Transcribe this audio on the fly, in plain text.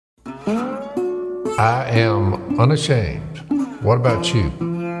I am unashamed. What about you?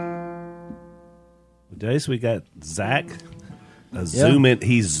 Today, so we got Zach.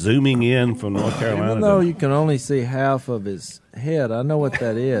 He's zooming in from North Carolina. Even though you can only see half of his head, I know what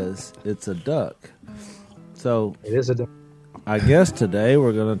that is. It's a duck. So it is a duck. I guess today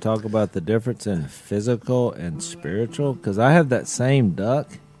we're going to talk about the difference in physical and spiritual, because I have that same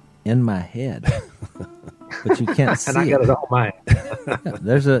duck in my head, but you can't see it. And I got it on mine.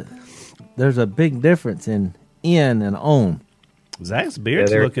 Yeah, there's a big difference in and on. Zach's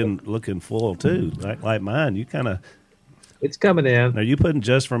beard's looking full too, like mine. You kind of. It's coming in. Are you putting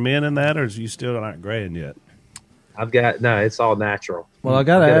just for men in that, or is you still not graying yet? It's all natural. Well, I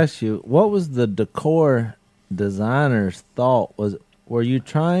got to ask you, what was the decor designer's thought? Were you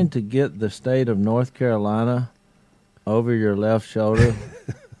trying to get the state of North Carolina over your left shoulder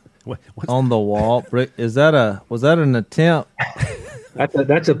on the wall? Was that an attempt?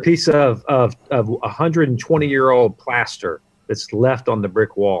 That's a piece of 120-year-old plaster that's left on the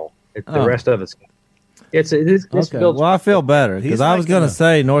brick wall. The rest of it's okay. Well, I feel better, because I was going to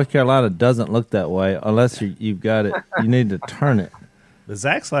say North Carolina doesn't look that way unless you've got it. You need to turn it. But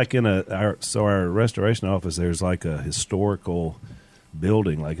Zach's like in our restoration office. There's like a historical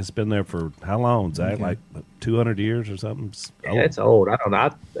building. Like it's been there for how long, Zach? Okay. Like 200 years or something. It's old. I don't know.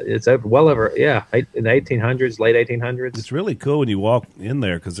 It's well over in the 1800s, late 1800s. It's really cool when you walk in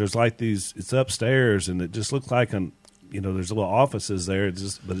there, because there's like these. It's upstairs, and it just looks like there's little offices there.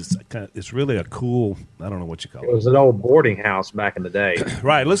 It's really a cool. I don't know what you call it. It was an old boarding house back in the day.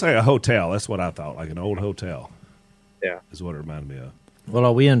 Right. It looks like a hotel. That's what I thought. Like an old hotel. Yeah, is what it reminded me of. Well,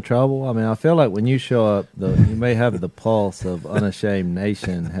 are we in trouble? I mean, I feel like when you show up, you may have the pulse of Unashamed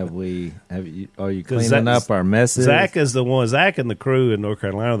Nation. Are you cleaning up our messes? Zach is the one. Zach and the crew in North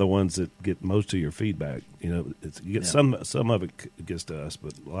Carolina are the ones that get most of your feedback. You get some of it gets to us,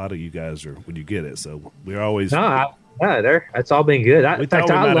 but a lot of you guys are when you get it. So we're always that's all been good. We thought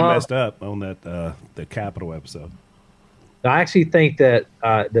we might have messed up on that the Capitol episode. I actually think that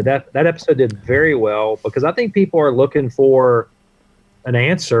that episode did very well, because I think people are looking for an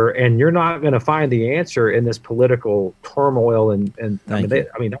answer, and you're not going to find the answer in this political turmoil. And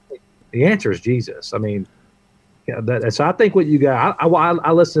the answer is Jesus. I mean, so I think what you got.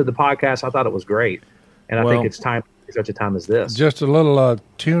 I listened to the podcast. I thought it was great, and I think it's time for such a time as this. Just a little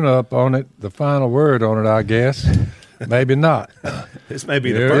tune-up on it. The final word on it, I guess. Maybe not. This may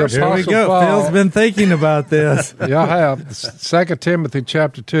be the first. Here we go. Phil's been thinking about this. Yeah, I have. 2 Timothy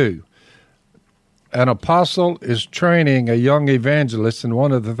chapter 2. An apostle is training a young evangelist, and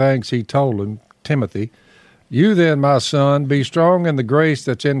one of the things he told him, Timothy, you then, my son, be strong in the grace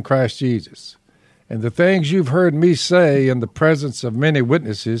that's in Christ Jesus. And the things you've heard me say in the presence of many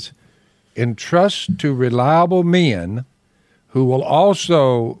witnesses, entrust to reliable men who will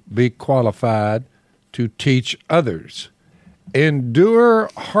also be qualified to teach others. Endure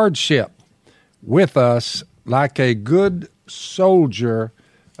hardship with us like a good soldier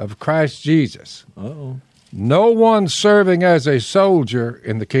of Christ Jesus. Uh-oh. No one serving as a soldier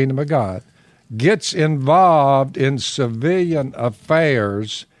in the kingdom of God gets involved in civilian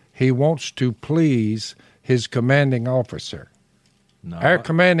affairs. He wants to please his commanding officer. No. Our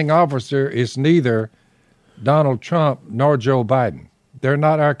commanding officer is neither Donald Trump nor Joe Biden. They're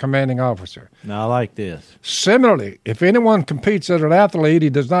not our commanding officer. No, I like this. Similarly, if anyone competes as an athlete,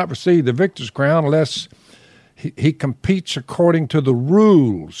 he does not receive the victor's crown unless he competes according to the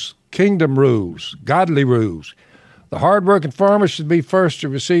rules, kingdom rules, godly rules. The hard-working farmer should be first to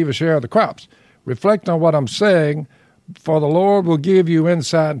receive a share of the crops. Reflect on what I'm saying, for the Lord will give you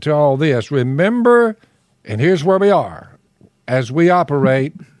insight into all this. Remember, and here's where we are, as we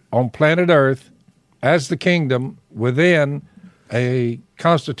operate on planet Earth as the kingdom within a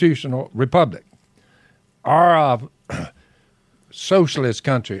constitutional republic. Our socialist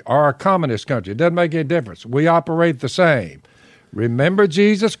country or a communist country, it doesn't make any difference. We operate the same. Remember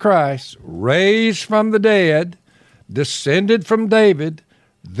Jesus Christ, raised from the dead, descended from David.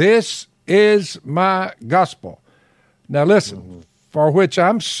 This is my gospel. Now listen, for which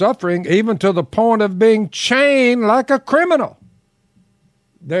I'm suffering even to the point of being chained like a criminal.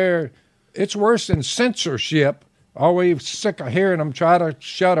 It's worse than censorship. Always sick of hearing them try to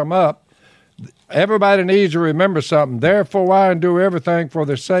shut them up. Everybody needs to remember something. Therefore, I endure everything for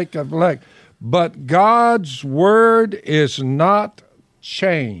the sake of the elect. But God's word is not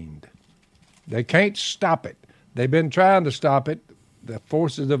chained. They can't stop it. They've been trying to stop it, the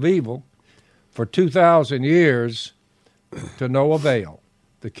forces of evil, for 2,000 years to no avail.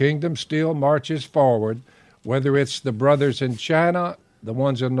 The kingdom still marches forward, whether it's the brothers in China, the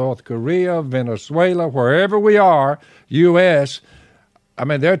ones in North Korea, Venezuela, wherever we are, U.S., I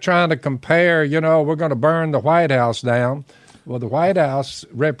mean, they're trying to compare, we're going to burn the White House down. Well, the White House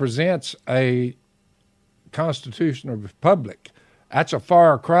represents a constitutional republic. That's a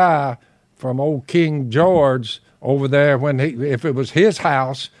far cry from old King George over there if it was his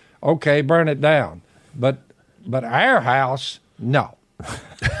house, okay, burn it down. But our house, no.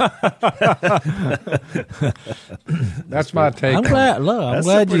 That's my take. I'm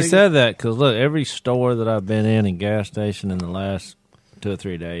glad you said that, because look, every store that I've been in and gas station in the last 2 or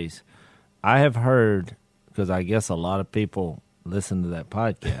 3 days, I have heard, because I guess a lot of people listen to that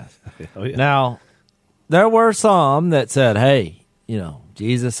podcast. Oh, yeah. Now, there were some that said, hey,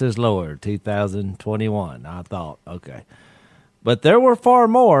 Jesus is Lord, 2021. I thought, okay. But there were far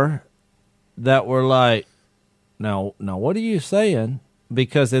more that were like, now what are you saying?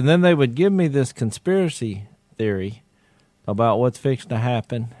 Because, and then they would give me this conspiracy theory about what's fixing to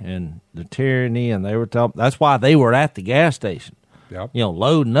happen and the tyranny, and they were telling, that's why they were at the gas station,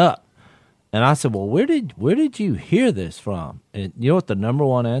 loading up. And I said, well, where did you hear this from? And you know what the number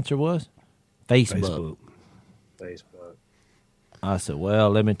one answer was? Facebook. I said,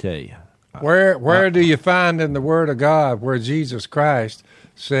 well, let me tell you. Where do you find in the Word of God where Jesus Christ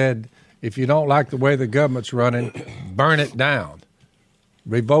said, if you don't like the way the government's running, burn it down,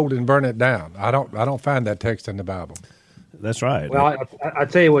 revolt and burn it down? I don't find that text in the Bible. That's right. Well, I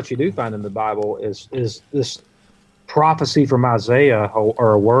tell you what you do find in the Bible is this prophecy from Isaiah,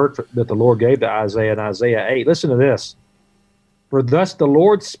 or a word that the Lord gave to Isaiah in Isaiah 8. Listen to this. For thus the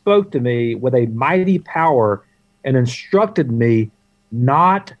Lord spoke to me with a mighty power and instructed me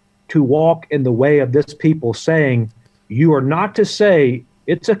not to walk in the way of this people, saying, you are not to say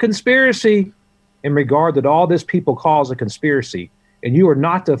it's a conspiracy, in regard that all this people calls a conspiracy, and you are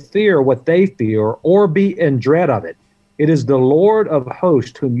not to fear what they fear or be in dread of it. It is the Lord of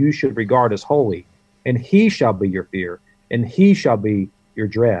hosts whom you should regard as holy, and he shall be your fear, and he shall be your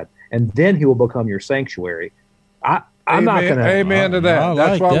dread, and then he will become your sanctuary. I'm not going to... Amen to that.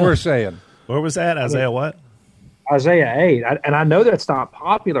 That's what we're saying. Where was that? Isaiah what? Isaiah 8. And I know that's not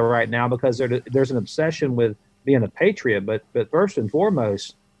popular right now because there's an obsession with being a patriot, but first and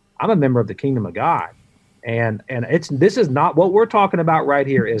foremost, I'm a member of the kingdom of God. And this is not what we're talking about right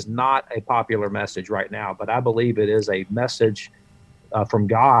here, is not a popular message right now, but I believe it is a message from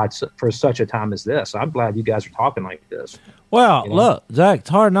God for such a time as this. I'm glad you guys are talking like this. Well, look, Zach, it's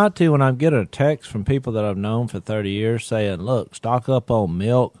hard not to when I'm getting a text from people that I've known for 30 years saying, look, stock up on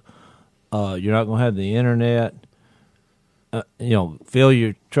milk. You're not going to have the internet. Fill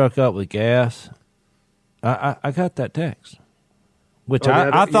your truck up with gas. I got that text, which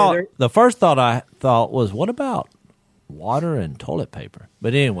I thought, the first thought I thought was, what about water and toilet paper?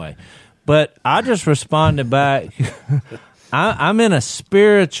 But anyway, I just responded back. I'm in a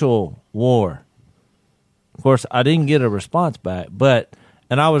spiritual war. Of course, I didn't get a response back,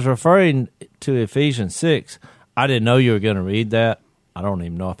 and I was referring to Ephesians 6. I didn't know you were going to read that. I don't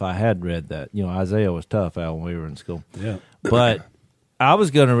even know if I had read that. Isaiah was tough out when we were in school. Yeah. But I was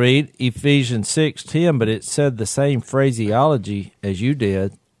going to read Ephesians 6:10, but it said the same phraseology as you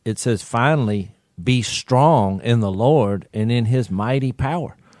did. It says, finally, be strong in the Lord and in his mighty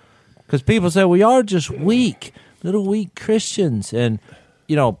power. Because people say, we are just weak, little weak Christians. And,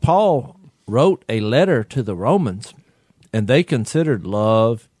 Paul wrote a letter to the Romans, and they considered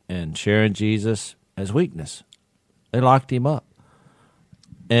love and sharing Jesus as weakness. They locked him up.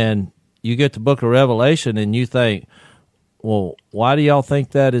 And you get the book of Revelation and you think, well, why do y'all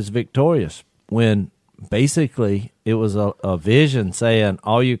think that is victorious? When basically it was a vision saying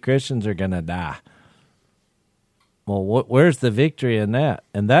all you Christians are going to die. Well, where's the victory in that?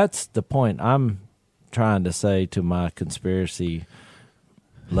 And that's the point I'm trying to say to my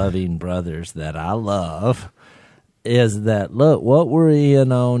conspiracy-loving brothers that I love, is that, look, what we're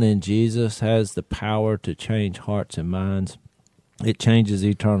in on in Jesus has the power to change hearts and minds. It changes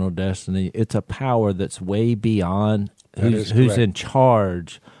eternal destiny. It's a power that's way beyond who's in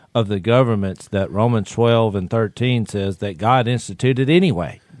charge of the governments that Romans 12 and 13 says that God instituted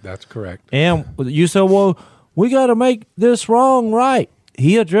anyway. That's correct. And you say, well, we got to make this wrong right.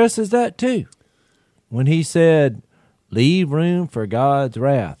 He addresses that too. When he said, leave room for God's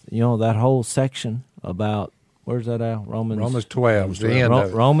wrath. That whole section about, where's that out? Romans 12. The end of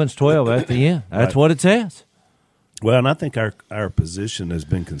it. Romans 12 at the end. That's Right. what it says. Well, and I think our position has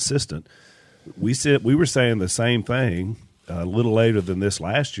been consistent. We were saying the same thing a little later than this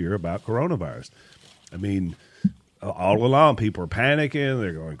last year about coronavirus. I mean, all along, people are panicking.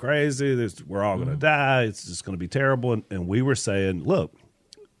 They're going crazy. We're all going to die. It's just going to be terrible. And we were saying, look,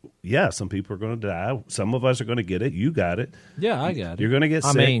 yeah, some people are going to die. Some of us are going to get it. You got it. Yeah, I got it. You're going to get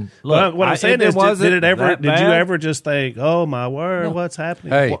sick. I mean, look, what I'm saying is, did you ever just think, oh, my word, No. what's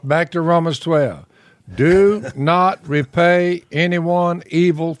happening? Hey, back to Romans 12. Do not repay anyone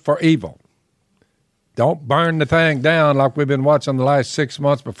evil for evil. Don't burn the thing down like we've been watching the last 6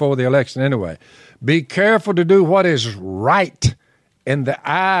 months before the election anyway. Be careful to do what is right in the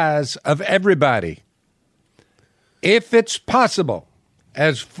eyes of everybody. If it's possible,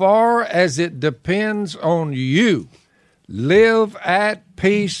 as far as it depends on you, live at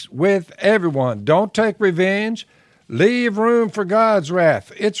peace with everyone. Don't take revenge. Leave room for God's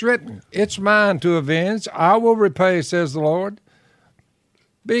wrath. It's written, it's mine to avenge. I will repay, says the Lord.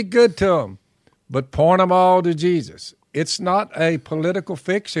 Be good to them, but point them all to Jesus. It's not a political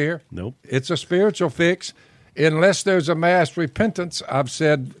fix here. Nope. It's a spiritual fix. Unless there's a mass repentance, I've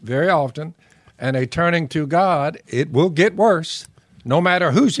said very often, and a turning to God, it will get worse, no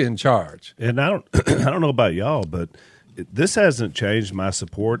matter who's in charge. And I don't know about y'all, but this hasn't changed my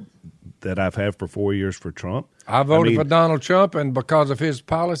support that I've had for 4 years for Trump. I voted for Donald Trump, and because of his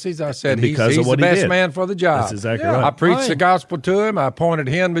policies, I said he's the best man for the job. That's exactly right. I preached the gospel to him. I pointed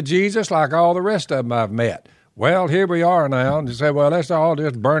him to Jesus like all the rest of them I've met. Well, here we are now, and they say, well, let's all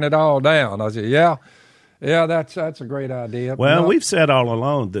just burn it all down. I said, yeah, that's a great idea. Well, we've said all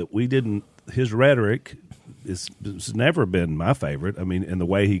along that we didn't. His rhetoric it's never been my favorite. I mean, in the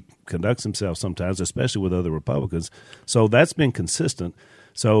way he conducts himself sometimes, especially with other Republicans. So that's been consistent.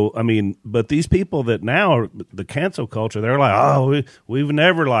 So, I mean, but these people that now are the cancel culture, they're like, oh, we've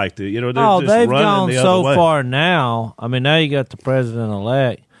never liked it. You know, they're just they've running gone the so other way. far now. I mean, now you got the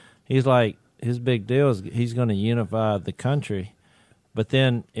president-elect. He's like, his big deal is he's going to unify the country. But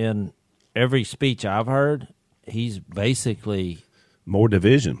then in every speech I've heard, he's basically More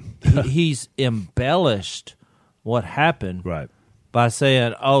division. he's embellished what happened Right. by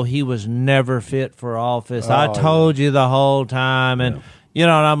saying, oh, he was never fit for office. I told you the whole time. And, you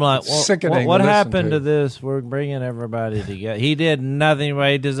know, and I'm like, well, Sickening what to listen happened to. to this? We're bringing everybody together. He did nothing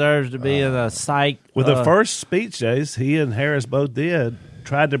where he deserves to be in a psych. With the first speech days, he and Harris both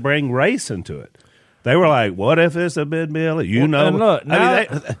tried to bring race into it. They were like, what if it's a mid-mill? You know. and look, now-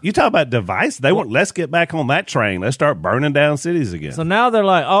 you talk about device. They want, let's get back on that train. Let's start burning down cities again. So now they're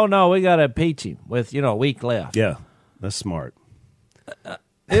like, oh, no, we got to impeach him with, a week left. Yeah, that's smart.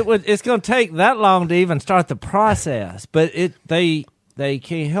 It's going to take that long to even start the process, but they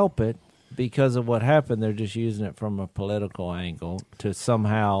can't help it because of what happened. They're just using it from a political angle to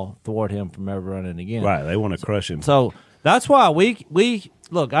somehow thwart him from ever running again. Right, they want to crush him. So that's why we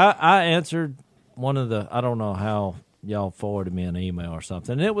look. I answered one of the. I don't know how y'all forwarded me an email or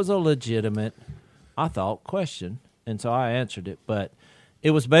something. It was a legitimate, I thought, question, and so I answered it, but. It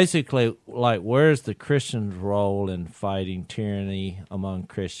was basically like, where's the Christian's role in fighting tyranny among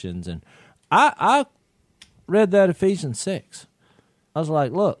Christians? And I read that Ephesians 6. I was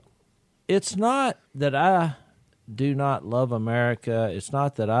like, look, it's not that I do not love America. It's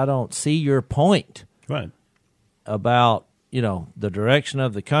not that I don't see your point Right. about, the direction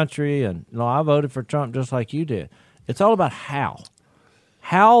of the country. And, I voted for Trump just like you did. It's all about how.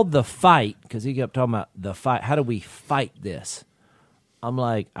 How the fight, because he kept talking about the fight. How do we fight this? I'm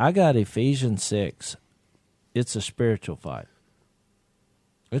like, I got Ephesians 6. It's a spiritual fight.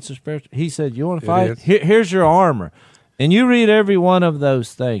 It's a spiritual. He said, you want to fight? Here's your armor. And you read every one of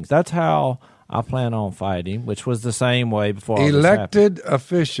those things. That's how I plan on fighting, which was the same way before all this happened. Elected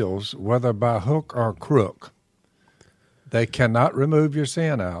officials, whether by hook or crook, they cannot remove your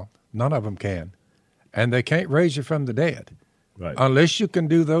sin out. None of them can. And they can't raise you from the dead. Right. Unless you can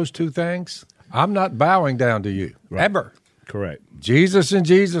do those two things, I'm not bowing down to you, ever. Correct. Jesus and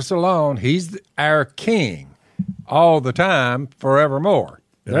Jesus alone, he's our king all the time, forevermore.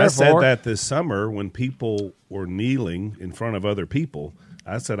 And I said that this summer when people were kneeling in front of other people.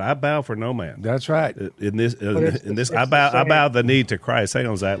 I said, I bow for no man. That's right. In this, I bow the knee to Christ. Hang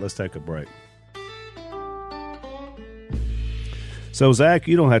on, Zach. Let's take a break. So, Zach,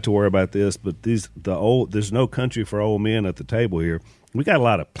 you don't have to worry about this, but there's no country for old men at the table here. We got a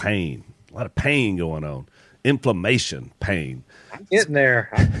lot of pain going on. Inflammation, pain. I'm getting there.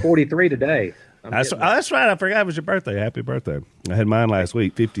 I'm 43 today. That's right. I forgot it was your birthday. Happy birthday. I had mine last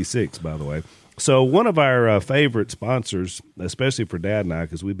week, 56, by the way. So one of our favorite sponsors, especially for Dad and I,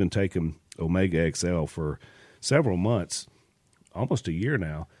 because we've been taking Omega XL for several months, almost a year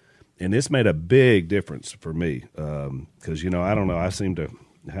now, and it's made a big difference for me because, I don't know, I seem to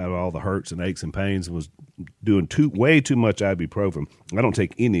have all the hurts and aches and pains and was doing way too much ibuprofen. I don't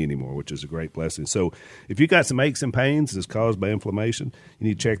take any anymore, which is a great blessing. So if you got some aches and pains that's caused by inflammation, you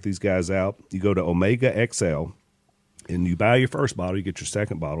need to check these guys out. You go to Omega XL, And you buy your first bottle, you get your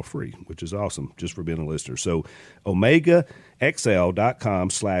second bottle free, which is awesome just for being a listener. So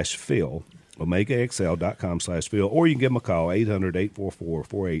OmegaXL.com/Phil, OmegaXL.com/Phil, or you can give them a call,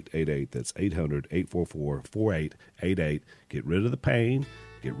 800-844-4888. That's 800-844-4888. Get rid of the pain,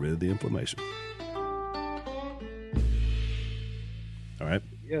 get rid of the inflammation. All right.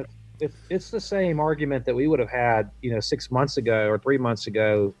 Yeah, it's the same argument that we would have had, 6 months ago or 3 months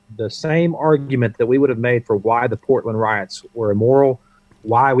ago. The same argument that we would have made for why the Portland riots were immoral,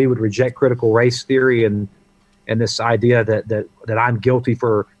 why we would reject critical race theory and this idea that I'm guilty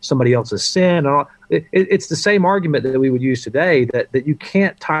for somebody else's sin. And all. It's the same argument that we would use today, that you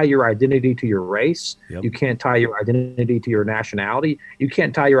can't tie your identity to your race. Yep. You can't tie your identity to your nationality. You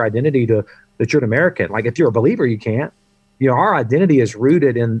can't tie your identity to that you're an American. Like if you're a believer, you can't. Our identity is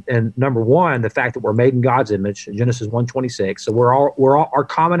rooted in number one, the fact that we're made in God's image, Genesis 1:26. So we're all our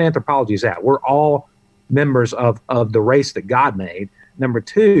common anthropology is that we're all members of the race that God made. Number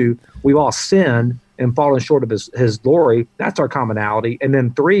two, we've all sinned and fallen short of his glory. That's our commonality. And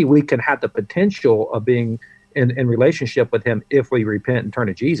then three, we can have the potential of being in relationship with him if we repent and turn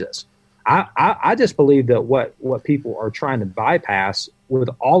to Jesus. I just believe that what people are trying to bypass with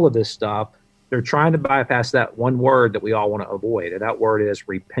all of this stuff, they're trying to bypass that one word that we all want to avoid, and that word is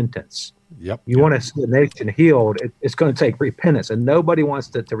repentance. Yep. You want to see the nation healed, it's going to take repentance, and nobody wants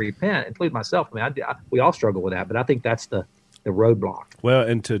to repent, including myself. I mean, we all struggle with that, but I think that's the roadblock. Well,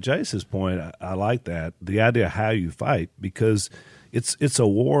 and to Jace's point, I like that, the idea of how you fight, because it's a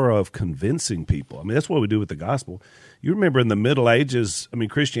war of convincing people. I mean, that's what we do with the gospel. You remember in the Middle Ages, I mean,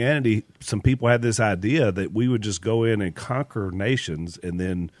 Christianity, some people had this idea that we would just go in and conquer nations and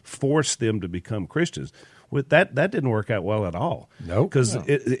then force them to become Christians. Well, that didn't work out well at all. No, because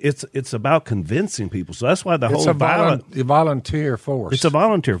it's about convincing people. So that's why it's a volunteer force. It's a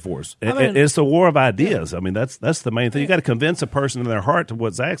volunteer force. It's a war of ideas. I mean, that's the main thing. You got to convince a person in their heart, to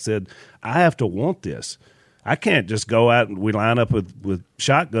what Zach said. I have to want this. I can't just go out and we line up with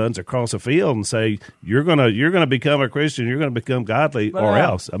shotguns across a field and say you're gonna become a Christian, you're gonna become godly, or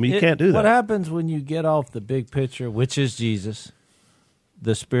else. I mean, you can't do that. What happens when you get off the big picture, which is Jesus,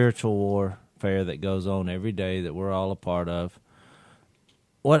 the spiritual warfare that goes on every day that we're all a part of?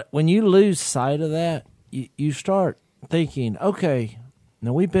 When you lose sight of that, you start thinking, okay,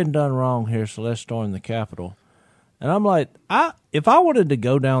 now we've been done wrong here, so let's storm the Capitol. And I'm like, if I wanted to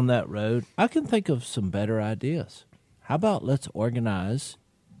go down that road, I can think of some better ideas. How about let's organize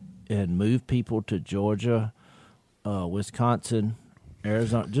and move people to Georgia, Wisconsin,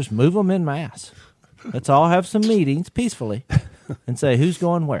 Arizona. Just move them en masse. Let's all have some meetings peacefully and say who's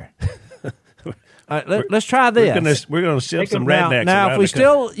going where. All right, let's try this. We're going to ship some rednecks. Now, if we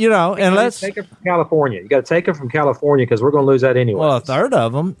still, and let's take it from California. You got to take it from California because we're going to lose that anyway. Well, a third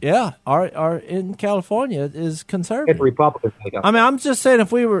of them, are in California is conservative. Get Republicans. I mean, I'm just saying,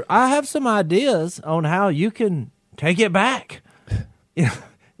 I have some ideas on how you can take it back. They're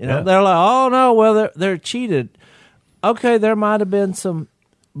like, oh no, well they're cheated. Okay, there might have been some,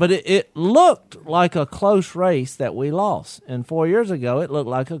 but it looked like a close race that we lost, and 4 years ago it looked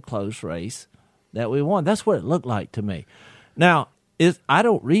like a close race that we won. That's what it looked like to me. Now, I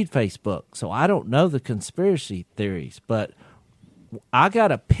don't read Facebook, so I don't know the conspiracy theories, but I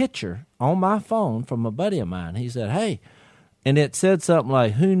got a picture on my phone from a buddy of mine. He said, hey, and it said something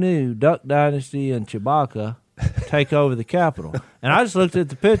like, who knew Duck Dynasty and Chewbacca take over the Capitol? And I just looked at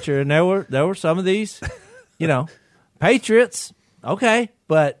the picture, and there were some of these, patriots. Okay,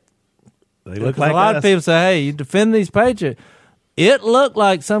 but they look like a lot of people say, hey, you defend these patriots. It looked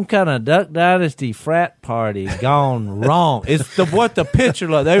like some kind of Duck Dynasty frat party gone wrong. It's what the picture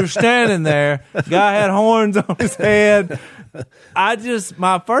looked. They were standing there. Guy had horns on his head.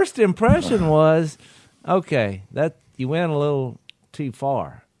 My first impression was, okay, that you went a little too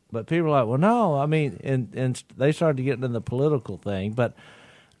far. But people were like, well, no. I mean, and they started to get into the political thing. But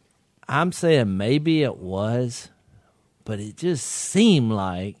I'm saying maybe it was, but it just seemed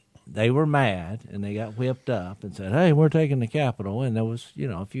like they were mad and they got whipped up and said, hey, we're taking the Capitol. And there was,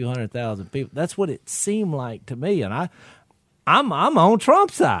 a few 100,000 people. That's what it seemed like to me. And I'm on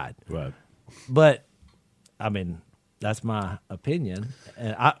Trump's side. Right. But, I mean, that's my opinion.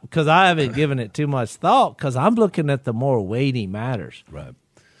 Because I haven't given it too much thought because I'm looking at the more weighty matters. Right.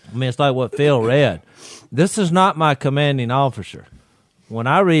 I mean, it's like what Phil read. This is not my commanding officer. When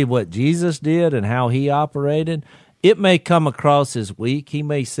I read what Jesus did and how he operated, it may come across as weak. He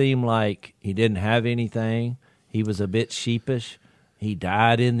may seem like he didn't have anything. He was a bit sheepish. He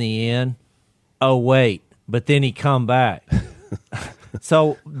died in the end. Oh, wait. But then he come back.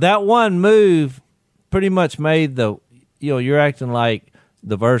 So that one move pretty much made you're acting like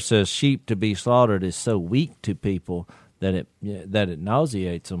the verse says sheep to be slaughtered is so weak to people that it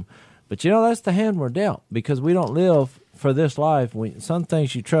nauseates them. But that's the hand we're dealt, because we don't live for this life. Some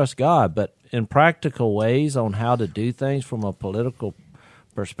things you trust God, but in practical ways on how to do things from a political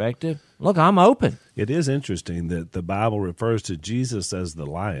perspective, look, I'm open. It is interesting that the Bible refers to Jesus as the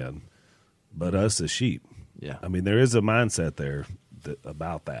lion, but us as sheep. Yeah, I mean, there is a mindset there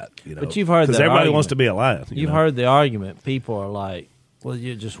about that. But you've heard that because everybody argument. wants to be a lion. You've heard the argument. People are like, "Well,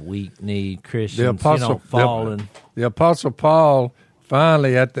 you're just weak-kneed Christians. The Apostle Paul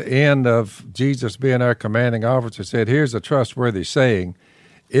finally, at the end of Jesus being our commanding officer, said, "Here's a trustworthy saying: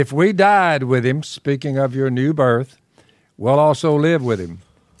 If we died with him, speaking of your new birth, we'll also live with him.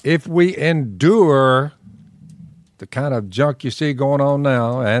 If we endure the kind of junk you see going on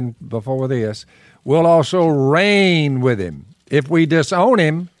now and before this, we'll also reign with him. If we disown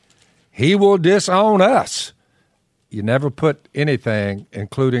him, he will disown us." You never put anything,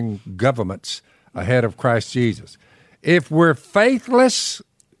 including governments, ahead of Christ Jesus. If we're faithless,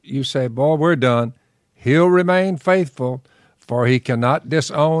 you say, boy, we're done. He'll remain faithful, for he cannot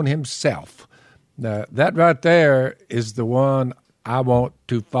disown himself. Now, that right there is the one I want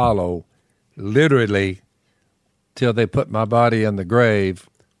to follow literally till they put my body in the grave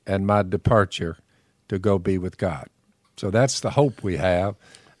and my departure to go be with God. So that's the hope we have.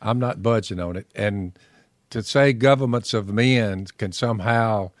 I'm not budging on it. And to say governments of men can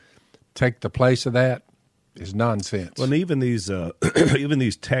somehow take the place of that is nonsense. Well, and even these even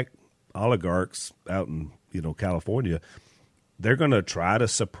these tech oligarchs out in California, they're going to try to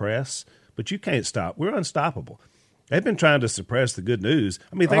suppress, but you can't stop. We're unstoppable. They've been trying to suppress the good news.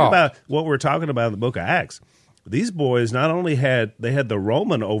 I mean, think about what we're talking about in the book of Acts. These boys not only had the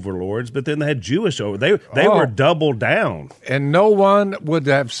Roman overlords, but then they had Jewish overlords. They were double down. And no one would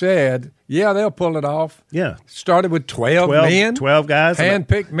have said, yeah, they'll pull it off. Yeah. Started with 12 men. 12 guys.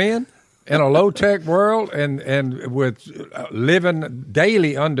 Hand-picked men in a low-tech world and with living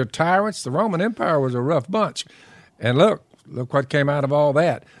daily under tyrants. The Roman Empire was a rough bunch. And look what came out of all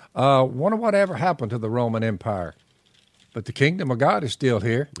that. Wonder what ever happened to the Roman Empire. But the kingdom of God is still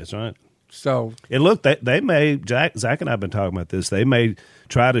here. That's right. So, and look, they may, Zach and I have been talking about this, they may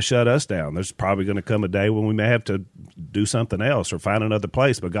try to shut us down. There's probably going to come a day when we may have to do something else or find another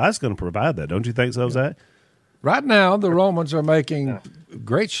place, but God's going to provide that. Don't you think so, Zach? Right now, the Romans are making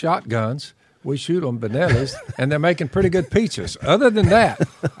great shotguns. We shoot them Benellis, and they're making pretty good peaches. Other than that,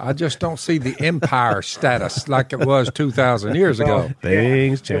 I just don't see the empire status like it was 2,000 years ago.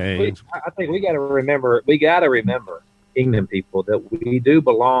 Things change. I think we got to remember, kingdom people, that we do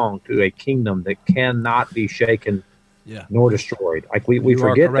belong to a kingdom that cannot be shaken nor destroyed. Like we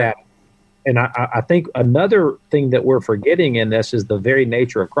forget that. And I think another thing that we're forgetting in this is the very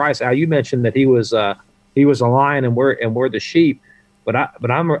nature of Christ. Al, you mentioned that he was a lion and we're the sheep, but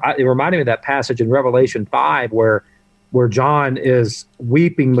it reminded me of that passage in Revelation 5 where John is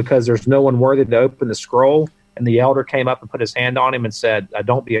weeping because there's no one worthy to open the scroll. And the elder came up and put his hand on him and said,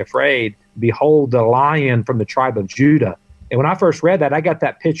 "Don't be afraid. Behold, the lion from the tribe of Judah." And when I first read that, I got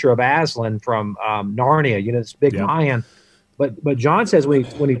that picture of Aslan from Narnia, this big lion. But John says when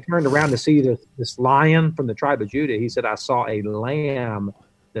he turned around to see this lion from the tribe of Judah, he said, "I saw a lamb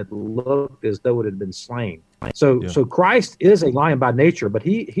that looked as though it had been slain." So Christ is a lion by nature, but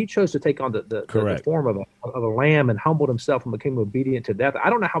he chose to take on the form of a lamb and humbled himself and became obedient to death. I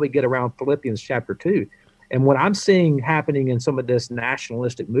don't know how we get around Philippians chapter 2. And what I'm seeing happening in some of this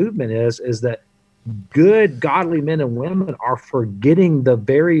nationalistic movement is that good, godly men and women are forgetting the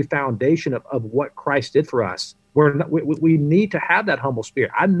very foundation of what Christ did for us. We need to have that humble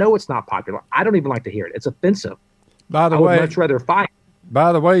spirit. I know it's not popular. I don't even like to hear it. It's offensive. I would much rather fight.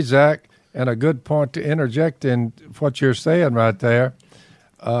 By the way, Zach, and a good point to interject in what you're saying right there,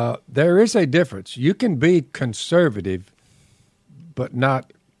 there is a difference. You can be conservative, but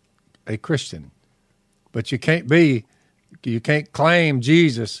not a Christian. But you can't claim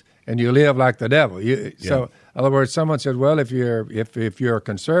Jesus and you live like the devil. So, in other words, someone said, "Well, if you're a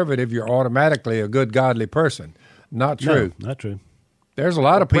conservative, you're automatically a good, godly person." Not true. No, not true. There's a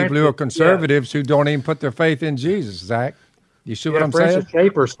lot of people who are conservatives who don't even put their faith in Jesus. Zach, you see what I'm saying? Francis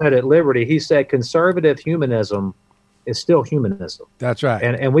Schaeffer said at Liberty. He said, "Conservative humanism is still humanism." That's right.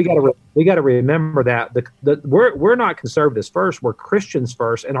 And we got to remember that we're not conservatives first. We're Christians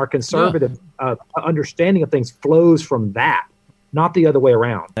first, and our conservative understanding of things flows from that, not the other way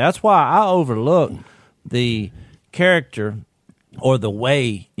around. That's why I overlook the character or the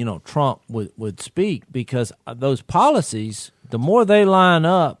way Trump would speak, because those policies, the more they line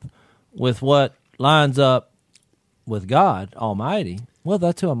up with what lines up with God Almighty, well,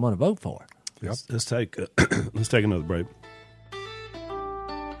 that's who I'm going to vote for. Yep. Let's take another break.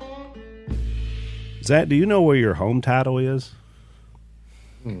 Zach, do you know where your home title is?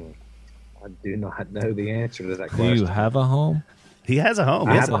 I do not know the answer to that Do question. you have a home? He has a home.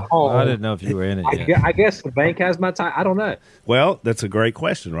 I Yes. have a home. I didn't know if you were in it yet. I guess the bank has my time. I don't know. Well, that's a great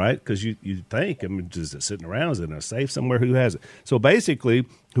question, right? Because you think, I mean, is it sitting around? Is it in a safe somewhere? Who has it? So basically,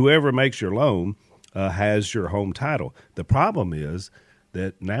 whoever makes your loan has your home title. The problem is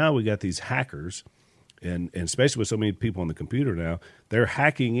that now we got these hackers, and especially with so many people on the computer now, they're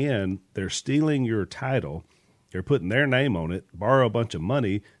hacking in, they're stealing your title, they're putting their name on it, borrow a bunch of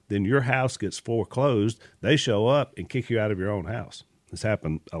money, then your house gets foreclosed, they show up and kick you out of your own house. This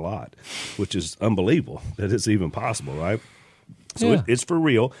happened a lot, which is unbelievable that it's even possible, right? So it's for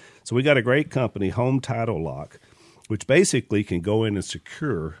real. So we got a great company, Home Title Lock, which basically can go in and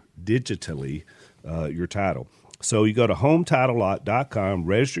secure digitally your title. So you go to HometitleLock.com,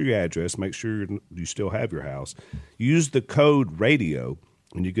 register your address, make sure you still have your house. Use the code RADIO,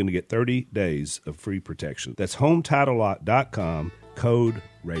 and you're going to get 30 days of free protection. That's HometitleLock.com, code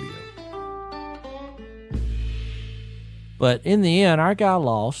RADIO. But in the end, our guy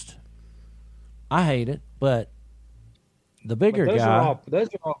lost. I hate it, but the bigger But guy.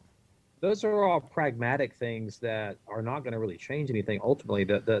 those are all pragmatic things that are not going to really change anything. Ultimately,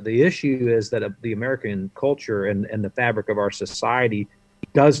 the issue is that the American culture and the fabric of our society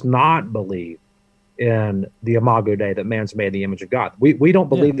does not believe in the Imago Dei, that man's made in the image of God. We don't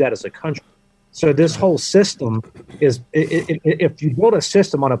believe that as a country. So this whole system is, if you build a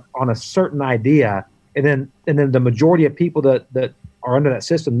system on a certain idea, and then the majority of people that are under that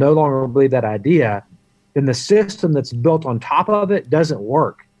system no longer believe that idea, then the system that's built on top of it doesn't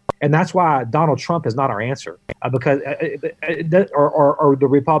work. And that's why Donald Trump is not our answer, because or the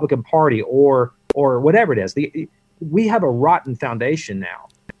Republican Party or whatever it is. We have a rotten foundation now.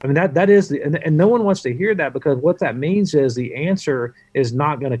 I mean, that is and no one wants to hear that, because what that means is the answer is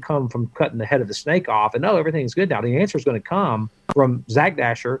not going to come from cutting the head of the snake off and everything's good now. The answer is going to come from Zach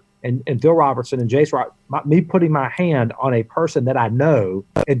Dasher and Phil Robertson and Jace Rock, me putting my hand on a person that I know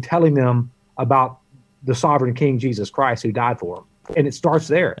and telling them about the sovereign King Jesus Christ who died for them. And it starts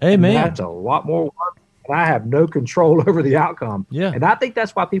there. Amen. And that's a lot more work, and I have no control over the outcome. Yeah. And I think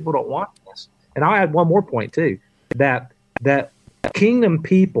that's why people don't want this. And I'll add one more point too, that kingdom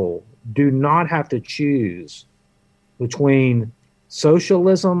people do not have to choose between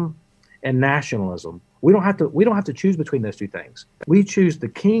socialism and nationalism. We don't have to choose between those two things. We choose the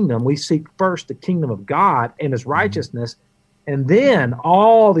kingdom. We seek first the kingdom of God and his righteousness, and then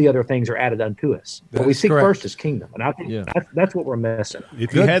all the other things are added unto us. But we seek first his kingdom, and I think that's what we're missing.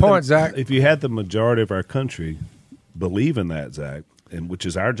 Good point, Zach. If you had the majority of our country believe in that, Zach, and which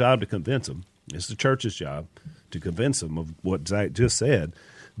is our job to convince them, it's the church's job to convince them of what Zach just said,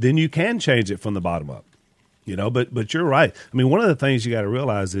 then you can change it from the bottom up. But you're right. I mean, one of the things you got to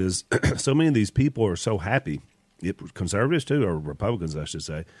realize is so many of these people are so happy, conservatives too, or Republicans, I should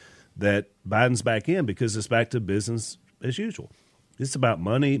say, that Biden's back in, because it's back to business as usual. It's about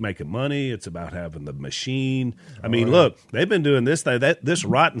money, making money. It's about having the machine. I mean, look, they've been doing this thing. This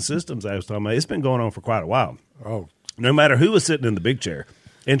rotten systems I was talking about, it's been going on for quite a while. Oh, no matter who was sitting in the big chair.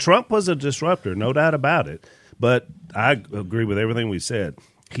 And Trump was a disruptor, no doubt about it. But I agree with everything we said.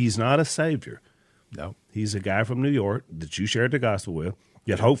 He's not a savior. No. He's a guy from New York that you shared the gospel with.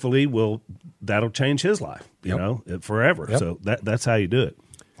 Yet hopefully that'll change his life, forever. Yep. So that's how you do it.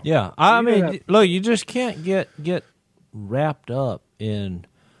 Yeah. I mean, look, you just can't get wrapped up in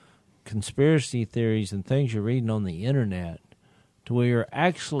conspiracy theories and things you're reading on the internet to where you're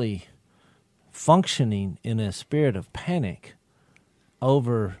actually functioning in a spirit of panic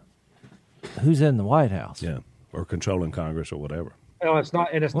over who's in the White House. Yeah, or controlling Congress or whatever. No, it's not,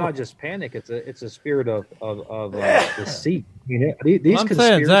 and it's not just panic. It's a spirit of deceit. These I'm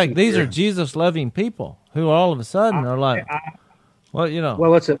saying, Zach, these are Jesus-loving people who all of a sudden are like, Well,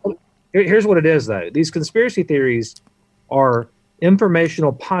 here's what it is, though. These conspiracy theories are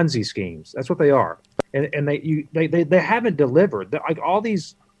informational Ponzi schemes. That's what they are, and they haven't delivered. Like all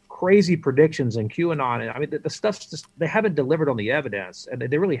these crazy predictions in QAnon, and I mean the stuff's just, they haven't delivered on the evidence, and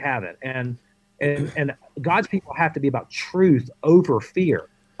they really haven't. And God's people have to be about truth over fear.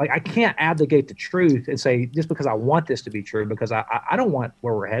 Like I can't abdicate the truth and say just because I want this to be true, because I don't want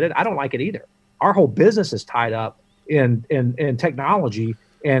where we're headed. I don't like it either. Our whole business is tied up in technology,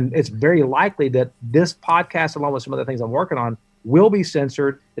 and it's very likely that this podcast, along with some other things I'm working on, will be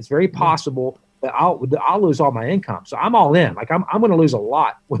censored. It's very possible that I'll lose all my income. So I'm all in. Like I'm going to lose a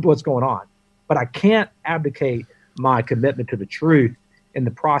lot with what's going on, but I can't abdicate my commitment to the truth in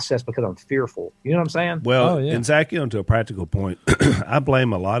the process because I'm fearful. You know what I'm saying? Well, and Zach, to a practical point, I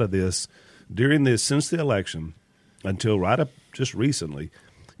blame a lot of this since the election until right up just recently,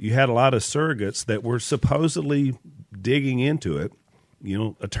 you had a lot of surrogates that were supposedly digging into it,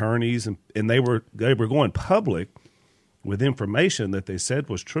 attorneys, and they were going public with information that they said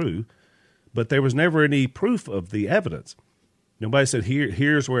was true, but there was never any proof of the evidence. Nobody said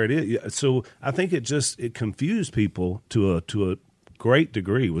here's where it is. So I think it confused people to a great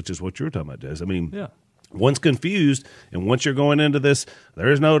degree, which is what you're talking about, Des. I mean, once confused, and once you're going into this,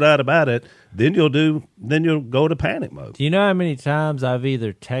 there is no doubt about it. Then you'll go to panic mode. Do you know how many times I've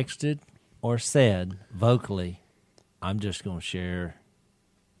either texted or said vocally, "I'm just going to share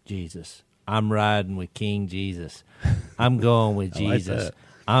Jesus. I'm riding with King Jesus. I'm going with Jesus."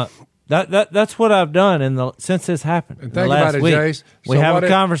 Like That's what I've done since this happened. And the think last about it, week. Jace. We have a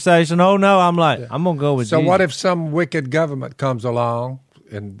conversation. Oh no, I'm going to go with Jesus. So what if some wicked government comes along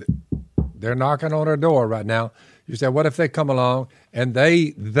and they're knocking on our door right now? You say, what if they come along and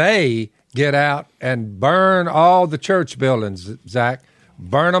they get out and burn all the church buildings, Zach?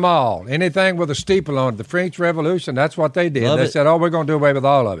 Burn them all. Anything with a steeple on it. The French Revolution, that's what they did. They said, we're going to do away with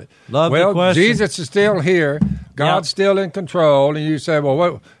all of it. Love the question. Jesus is still here. God's still in control. And you say,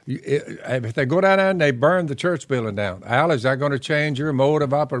 if they go down there and they burn the church building down, Al, is that going to change your mode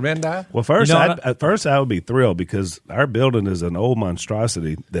of operandi? Well, first I would be thrilled because our building is an old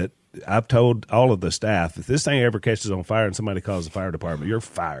monstrosity that I've told all of the staff, if this thing ever catches on fire and somebody calls the fire department, you're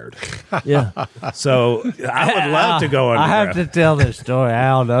fired. Yeah. So I would love to go underground. I have to tell this story.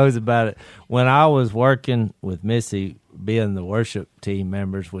 Al knows about it. When I was working with Missy, being the worship team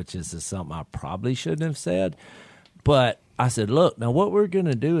members, which is something I probably shouldn't have said, but I said, look, now what we're going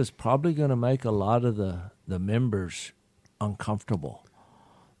to do is probably going to make a lot of the members uncomfortable.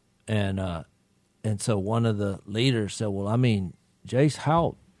 And so one of the leaders said, well, I mean, Jace,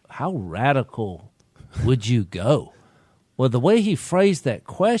 how radical would you go? Well, the way he phrased that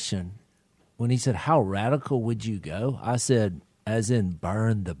question, when he said, how radical would you go? I said, as in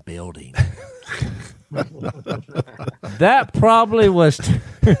burn the building. That probably was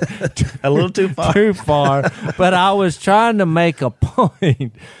a little too far. Too far, but I was trying to make a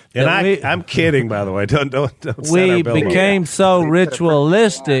point. And I'm kidding, by the way. Don't we became so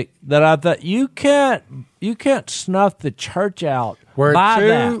ritualistic that I thought you can't snuff the church out. Where by two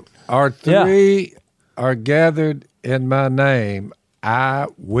that. or three are gathered in my name, I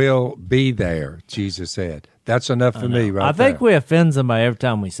will be there, Jesus said. That's enough for me right I think we offend somebody every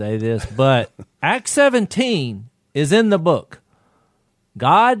time we say this, but Acts 17 is in the book.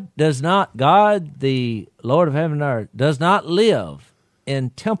 God, the Lord of heaven and earth, does not live in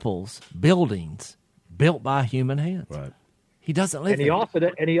temples, buildings built by human hands. Right. He doesn't live.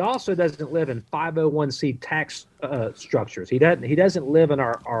 And he also doesn't live in 501c tax structures. He doesn't live in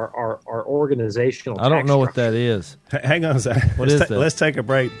our organizational. I don't know what that is. Hang on a second. What is that? Let's take a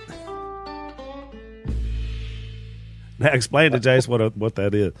break. Now explain to Jace what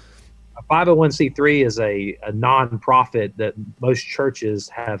that is. A 501c3 is a nonprofit that most churches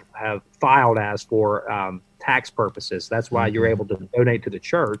have filed as for tax purposes. That's why you're able to donate to the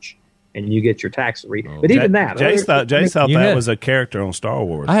church and you get your tax But even that, Jace thought that was a character on Star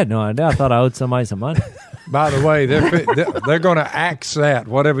Wars. I had no idea. I thought I owed somebody some money. By the way, they're going to axe that.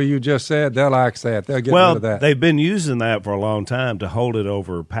 Whatever you just said, they'll axe that. They'll get rid of that. They've been using that for a long time to hold it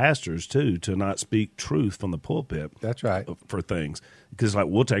over pastors, too, to not speak truth from the pulpit. That's right. For things. Because,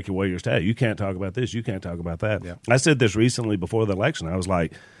 we'll take away your status. You can't talk about this. You can't talk about that. Yeah. I said this recently before the election. I was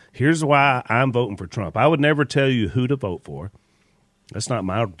like, here's why I'm voting for Trump. I would never tell you who to vote for. That's not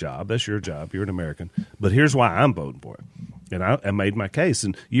my job. That's your job. You're an American. But here's why I'm voting for it. And I made my case.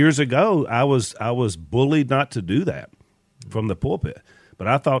 And years ago, I was bullied not to do that from the pulpit. But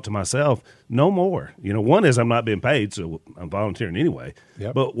I thought to myself, no more. One is I'm not being paid, so I'm volunteering anyway.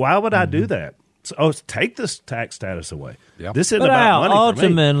 Yep. But why would I do that? So, take this tax status away. Yep. This isn't about money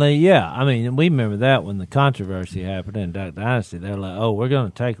ultimately, for me. Yeah. I mean, we remember that when the controversy happened in Duck Dynasty. They're like, we're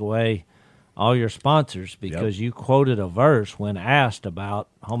going to take away all your sponsors because you quoted a verse when asked about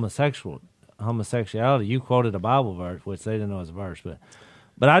homosexuality. You quoted a Bible verse, which they didn't know was a verse,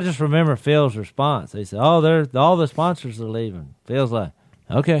 but I just remember Phil's response. They said, all the sponsors are leaving. Phil's like,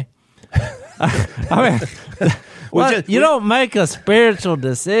 okay. I mean, you don't make a spiritual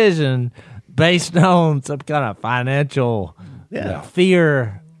decision based on some kind of financial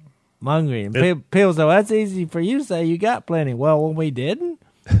fear mongering. People say, that's easy for you to say. You got plenty. Well, when we didn't,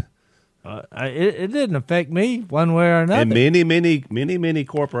 it didn't affect me one way or another. And many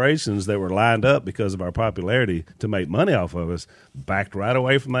corporations that were lined up because of our popularity to make money off of us backed right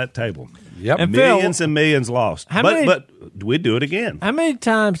away from that table. Yep. And millions and millions lost. But we'd do it again. How many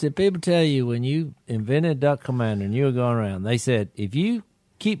times did people tell you when you invented Duck Commander and you were going around, they said, if you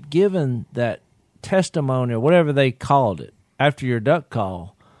keep giving that testimony or whatever they called it after your duck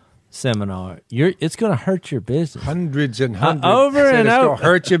call, seminar, it's going to hurt your business. Hundreds and hundreds. Over said and it's over. Going to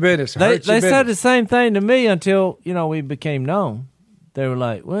hurt your business. They said the same thing to me until we became known. They were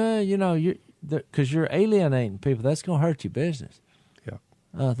like, well, because you're alienating people, that's going to hurt your business. Yeah.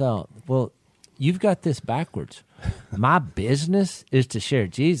 I thought, well, you've got this backwards. My business is to share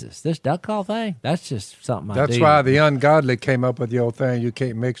Jesus. This duck call thing, that's just something I do. That's why the ungodly came up with the old thing, you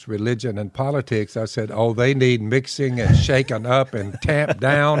can't mix religion and politics. I said, they need mixing and shaking up and tamped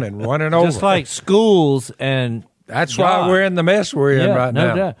down and running over. Just like schools and that's God. why we're in the mess we're in right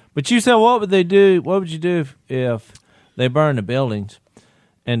now. Doubt. But you said, what would they do? What would you do if they burned the buildings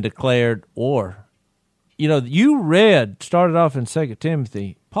and declared war? You started off in 2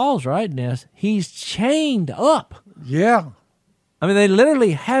 Timothy. Paul's writing this. He's chained up. Yeah. I mean, they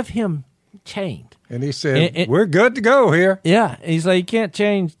literally have him chained. And he said, we're good to go here. Yeah. He's like, you can't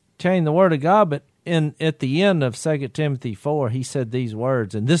chain the word of God. But at the end of 2 Timothy 4, he said these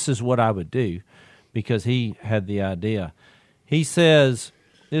words, and this is what I would do because he had the idea. He says,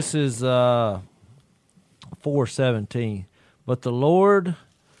 this is 4:17, but the Lord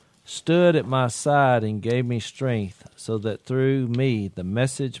stood at my side and gave me strength so that through me the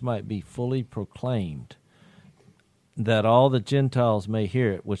message might be fully proclaimed, that all the Gentiles may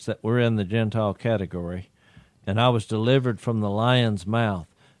hear it, which that we're in the Gentile category, and I was delivered from the lion's mouth.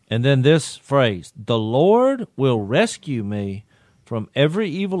 And then this phrase, the Lord will rescue me from every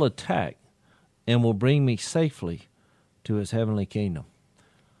evil attack and will bring me safely to his heavenly kingdom.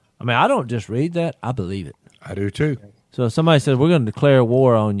 I mean, I don't just read that, I believe it. I do too. So if somebody says, we're going to declare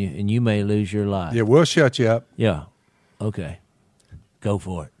war on you and you may lose your life. Yeah, we'll shut you up. Yeah. Okay. Go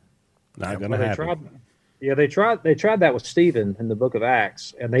for it. Not going to happen. They tried that with Stephen in the book of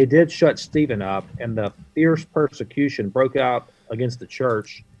Acts, and they did shut Stephen up, and the fierce persecution broke out against the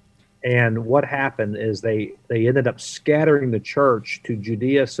church. And what happened is they ended up scattering the church to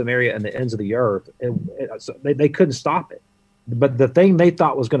Judea, Samaria, and the ends of the earth. So they couldn't stop it. But the thing they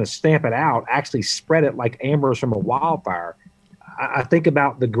thought was going to stamp it out actually spread it like embers from a wildfire. I think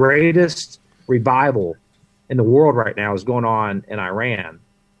about the greatest revival in the world right now is going on in Iran.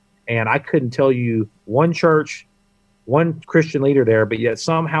 And I couldn't tell you one church, one Christian leader there, but yet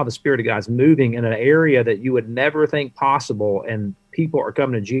somehow the Spirit of God's moving in an area that you would never think possible, and people are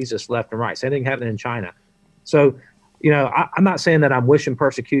coming to Jesus left and right. Same thing happening in China. So, I'm not saying that I'm wishing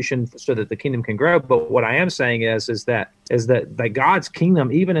persecution so that the kingdom can grow, but what I am saying is that God's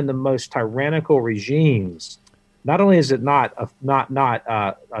kingdom, even in the most tyrannical regimes, not only is it not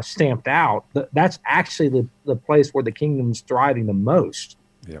stamped out, that's actually the place where the kingdom's thriving the most.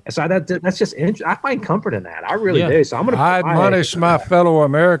 Yep. And so that's just interesting. I find comfort in that. I really do. So I admonish my fellow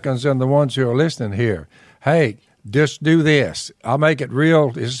Americans and the ones who are listening here. Hey, just do this. I'll make it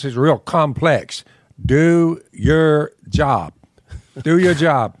real. This is real complex. Do your job. Do your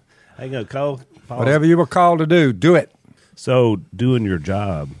job. Hey, Cole. Whatever you were called to do it. So doing your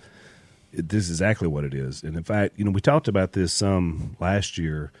job, this is exactly what it is. And in fact, we talked about this some last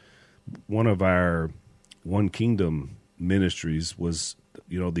year. One of our One Kingdom ministries was,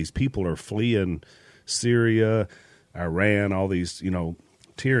 these people are fleeing Syria, Iran, all these,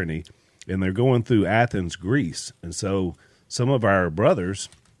 tyranny, and they're going through Athens, Greece. And so some of our brothers,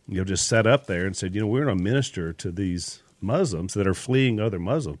 just sat up there and said, we're going to minister to these Muslims that are fleeing other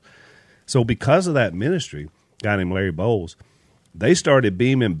Muslims. So because of that ministry, a guy named Larry Bowles, they started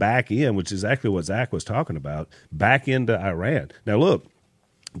beaming back in, which is exactly what Zach was talking about, back into Iran. Now, look,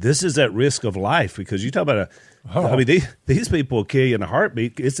 this is at risk of life because you talk about these people will kill you in a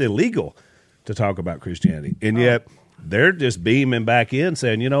heartbeat. It's illegal to talk about Christianity. And yet they're just beaming back in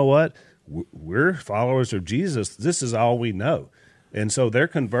saying, you know what? We're followers of Jesus. This is all we know. And so they're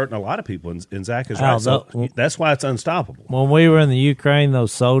converting a lot of people, and Zach is right. So that's why it's unstoppable. When we were in the Ukraine,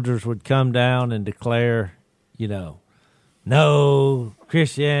 those soldiers would come down and declare, no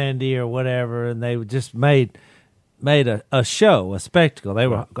Christianity or whatever, and they just made a show, a spectacle.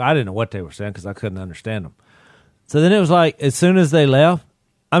 I didn't know what they were saying because I couldn't understand them. So then it was like, as soon as they left,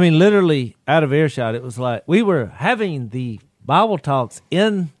 I mean, literally out of earshot, it was like we were having the Bible talks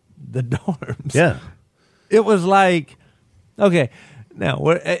in the dorms. Yeah. It was like, okay, now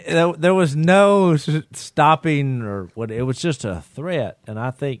there was no stopping or what. It was just a threat, and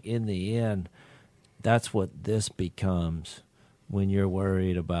I think in the end, that's what this becomes when you're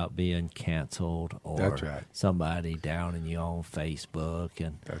worried about being canceled or that's right. somebody downing you on Facebook,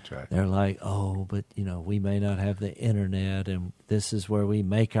 and that's right. They're like, oh, but we may not have the internet, and this is where we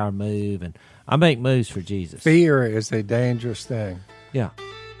make our move, and I make moves for Jesus. Fear is a dangerous thing. Yeah.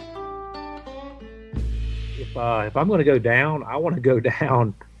 If I'm going to go down, I want to go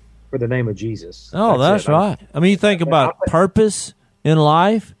down for the name of Jesus. Oh, that's right. I mean, you think about purpose in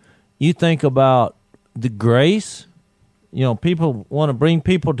life. you think about the grace, people want to bring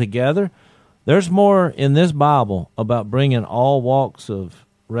people together. There's more in this Bible about bringing all walks of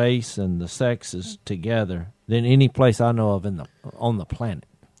race and the sexes together than any place I know of on the planet.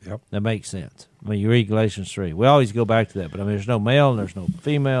 Yep. That makes sense. I mean, you read Galatians 3. We always go back to that, but I mean, there's no male, and there's no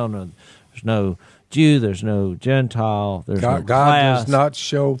female, there's no Jew, there's no Gentile, there's no class. God does not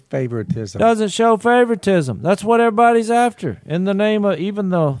show favoritism. Doesn't show favoritism. That's what everybody's after. In the name of even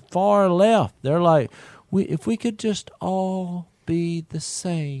the far left, they're like, if we could just all be the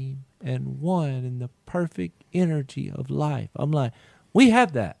same and one in the perfect energy of life. I'm like, we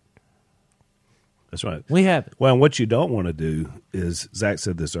have that. That's right. We have it. Well, and what you don't want to do is, Zach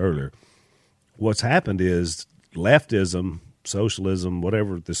said this earlier, what's happened is leftism, socialism,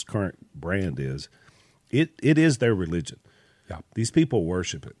 whatever this current brand is, it is their religion. Yeah. These people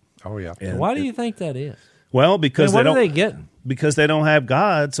worship it. Oh, yeah. And Why do you think that is? Well, because what are they getting? Because they don't have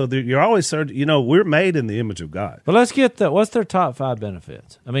God, so you're always we're made in the image of God. But let's get what's their top 5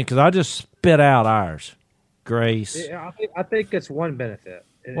 benefits? I mean, because I just spit out ours. Grace. Yeah, I think it's one benefit.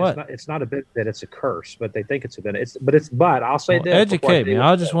 And What? It's not a benefit; it's a curse. But they think it's a benefit. But I'll say this: educate me.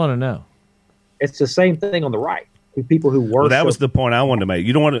 I just want to know. It's the same thing on the right. People who worship. Well, that was the point I wanted to make.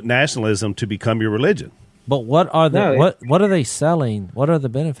 You don't want nationalism to become your religion. But what are what are they selling? What are the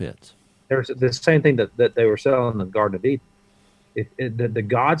benefits? There's the same thing that they were selling in the Garden of Eden. The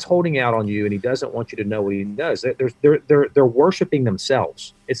God's holding out on you, and He doesn't want you to know what He does. They're worshiping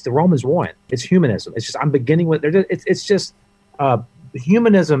themselves. It's the Romans 1. It's humanism. It's just I'm beginning with. It's just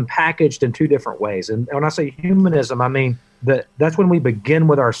humanism packaged in 2 different ways. And when I say humanism, I mean that's when we begin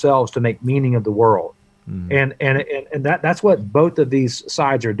with ourselves to make meaning of the world. And that's what both of these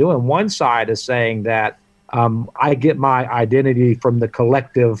sides are doing. One side is saying that I get my identity from the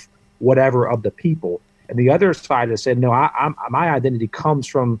collective whatever of the people, and the other side has said, no, my identity comes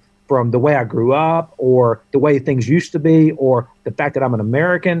from the way I grew up, or the way things used to be, or the fact that I'm an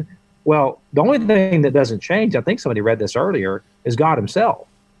American. Well, the only thing that doesn't change, I think somebody read this earlier, is God Himself.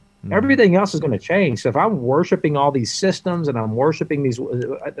 Everything else is going to change. So if I'm worshiping all these systems and I'm worshiping these,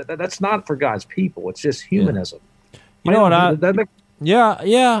 that's not for God's people. It's just humanism. You know what?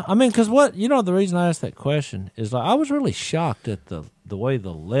 Yeah. I mean, because the reason I asked that question is I was really shocked at the way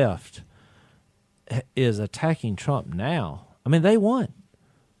the left is attacking Trump now. I mean, they won.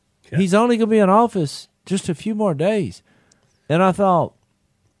 Yeah. He's only going to be in office just a few more days. And I thought,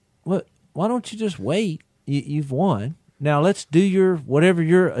 why don't you just wait? You've won. Now let's do whatever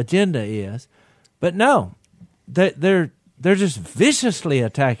your agenda is. But no, they're just viciously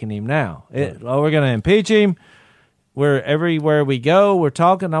attacking him now. We're going to impeach him. Everywhere we go, we're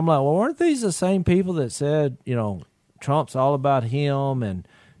talking. I'm like, well, weren't these the same people that said, Trump's all about him and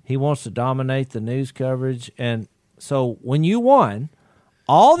he wants to dominate the news coverage? And so when you won,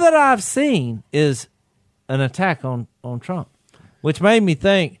 all that I've seen is an attack on Trump, which made me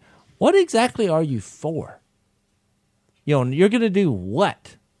think, what exactly are you for? You're going to do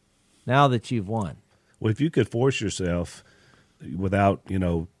what now that you've won? Well, if you could force yourself without,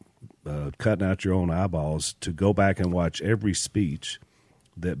 cutting out your own eyeballs to go back and watch every speech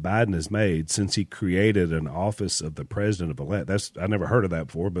that Biden has made since he created an office of the president of elect. I never heard of that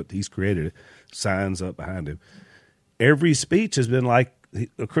before, but he's created it. Signs up behind him. Every speech has been like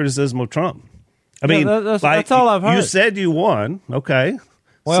a criticism of Trump. I mean, that's all I've heard. You said you won, okay.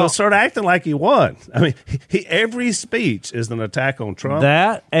 So start acting like he won. I mean, every speech is an attack on Trump.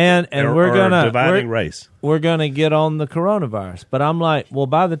 That and we're gonna dividing race. We're gonna get on the coronavirus. But I'm like, well,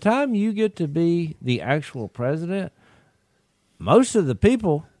 by the time you get to be the actual president, most of the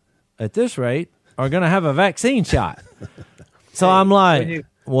people at this rate are gonna have a vaccine shot. So I'm like,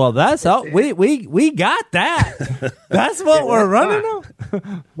 well, that's all we got that. That's what we're running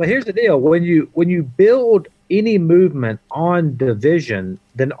on. But here's the deal: when you build any movement on division,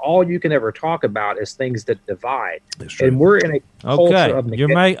 then all you can ever talk about is things that divide. And we're in a culture of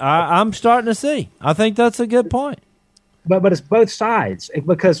I'm starting to see. I think that's a good point. But it's both sides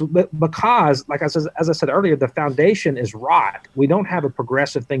because like as I said earlier, the foundation is rot. We don't have a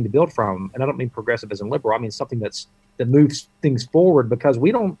progressive thing to build from, and I don't mean progressive as in liberal. I mean something that moves things forward because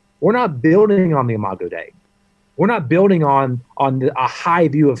we're not building on the Imago Dei. We're not building on a high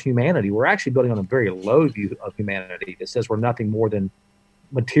view of humanity. We're actually building on a very low view of humanity that says we're nothing more than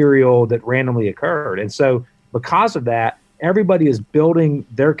material that randomly occurred. And so because of that, everybody is building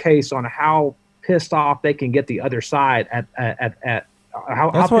their case on how pissed off they can get the other side at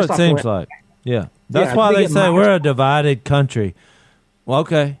how that's what it seems like. Yeah. That's why they say we're a divided country. Well,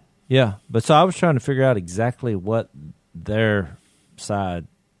 okay. Yeah. But so I was trying to figure out exactly what their side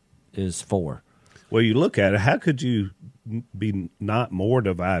is for. Well, you look at it, how could you be not more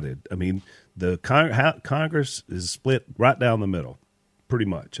divided? I mean, the Congress is split right down the middle, pretty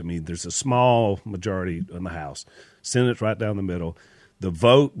much. I mean, there's a small majority in the House. Senate's right down the middle. The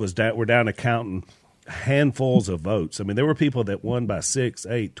vote was down. We're down to counting handfuls of votes. I mean, there were people that won by 6,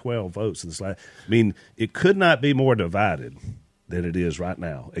 8, 12 votes in this last. I mean, it could not be more divided than it is right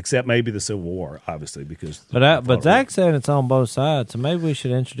now, except maybe the Civil War, obviously, because. But Zach said it's on both sides, so maybe we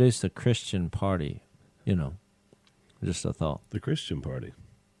should introduce the Christian Party. Just a thought. The Christian Party.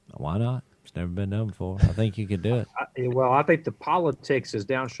 Why not? It's never been done before. I think you could do it. I think the politics is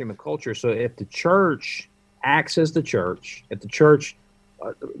downstream of culture. So if the church acts as the church, if the church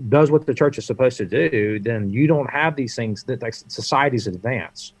does what the church is supposed to do, then you don't have these things that like societies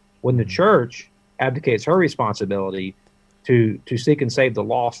advance. When the church abdicates her responsibility to seek and save the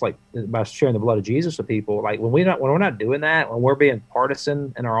lost, like by sharing the blood of Jesus with people, like when we're not doing that, when we're being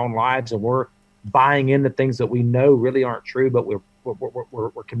partisan in our own lives and we're buying into things that we know really aren't true, but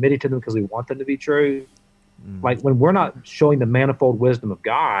we're committed to them because we want them to be true. Like when we're not showing the manifold wisdom of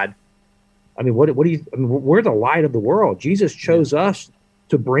God, I mean, what do you? I mean, we're the light of the world. Jesus chose us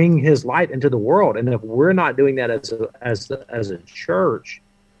to bring His light into the world, and if we're not doing that as a church,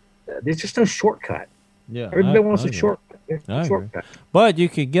 there's just no shortcut. Yeah, everybody wants a shortcut. But you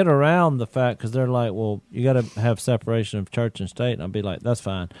could get around the fact because they're like, well, you got to have separation of church and state, and I'd be like, that's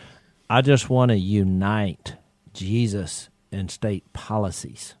fine. I just want to unite Jesus and state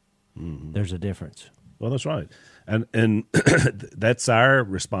policies. Mm-hmm. There's a difference. Well, that's right. And that's our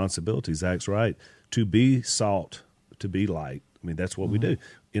responsibility, Zach's right, to be salt, to be light. I mean, that's what we do,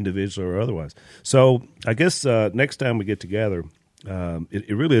 individually or otherwise. So I guess next time we get together,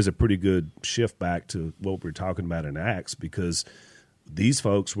 it really is a pretty good shift back to what we're talking about in Acts, because these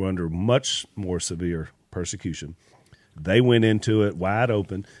folks were under much more severe persecution. They went into it wide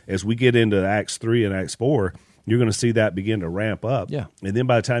open. As we get into Acts 3 and Acts 4, you're going to see that begin to ramp up. Yeah. And then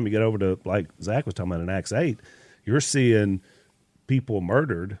by the time you get over to, like Zach was talking about in Acts 8, you're seeing people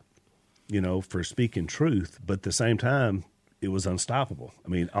murdered, for speaking truth, but at the same time, it was unstoppable. I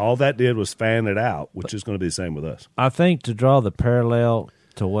mean, all that did was fan it out, which is going to be the same with us. I think to draw the parallel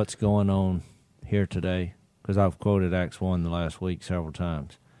to what's going on here today, because I've quoted Acts 1 the last week several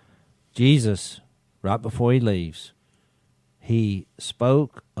times, Jesus, right before He leaves, He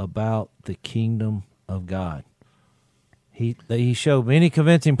spoke about the kingdom of God. He showed many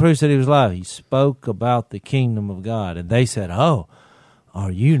convincing proofs that He was alive. He spoke about the kingdom of God, and they said, "Oh,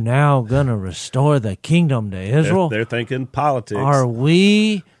 are you now going to restore the kingdom to Israel?" They're thinking politics. Are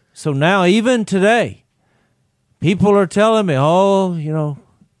we? So now, even today, people are telling me, "Oh,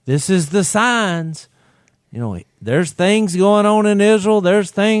 this is the signs. There's things going on in Israel. There's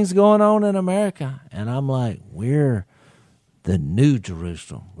things going on in America," and I'm like, "We're the new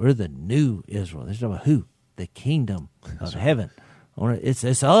Jerusalem. We're the new Israel." There's about who? The kingdom of heaven.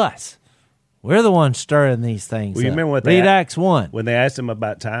 It's us. We're the ones stirring these things up. You remember what Read Acts 1. When they asked Him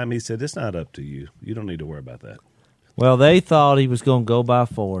about time, He said, "It's not up to you. You don't need to worry about that." Well, they thought He was going to go by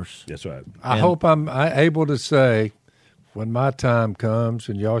force. That's right. I hope I'm able to say, when my time comes,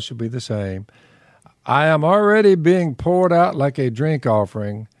 and y'all should be the same, I am already being poured out like a drink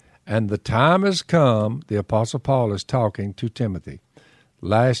offering, and the time has come. The Apostle Paul is talking to Timothy.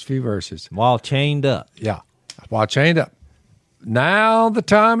 Last few verses. While chained up. Yeah, while chained up. Now the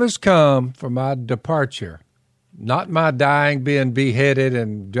time has come for my departure, not my dying, being beheaded,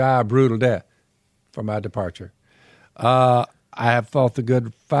 and die a brutal death, for my departure. I have fought the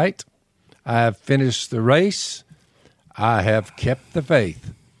good fight. I have finished the race. I have kept the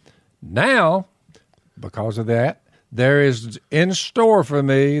faith. Now, because of that, there is in store for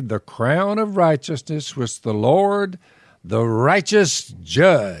me the crown of righteousness, which the Lord, the righteous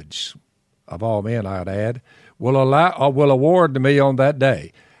judge of all men, I'd add, will award to me on that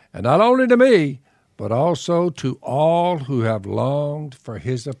day. And not only to me, but also to all who have longed for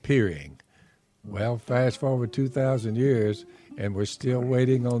His appearing. Well, fast forward 2,000 years, and we're still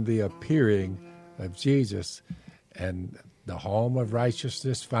waiting on the appearing of Jesus. And the home of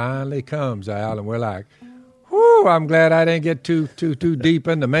righteousness finally comes, Al, and we're like, whew, I'm glad I didn't get too deep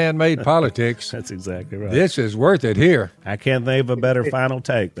into man-made politics. That's exactly right. This is worth it here. I can't think of a better final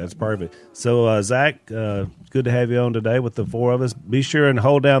take. That's perfect. So, Zach, good to have you on today with the four of us. Be sure and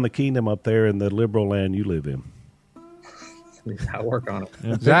hold down the kingdom up there in the liberal land you live in. I'll work on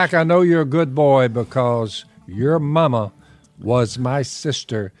it. Zach, I know you're a good boy because your mama was my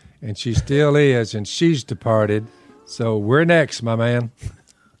sister, and she still is, and she's departed. So we're next, my man.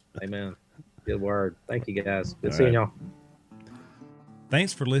 Amen. Good word. Thank you, guys. Good seeing y'all.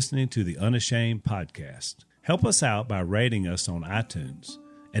 Thanks for listening to the Unashamed Podcast. Help us out by rating us on iTunes.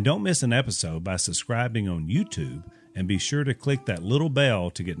 And don't miss an episode by subscribing on YouTube, and be sure to click that little bell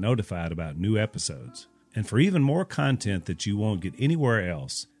to get notified about new episodes. And for even more content that you won't get anywhere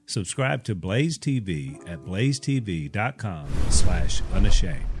else, subscribe to Blaze TV at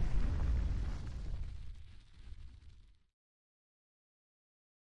blazetv.com/unashamed.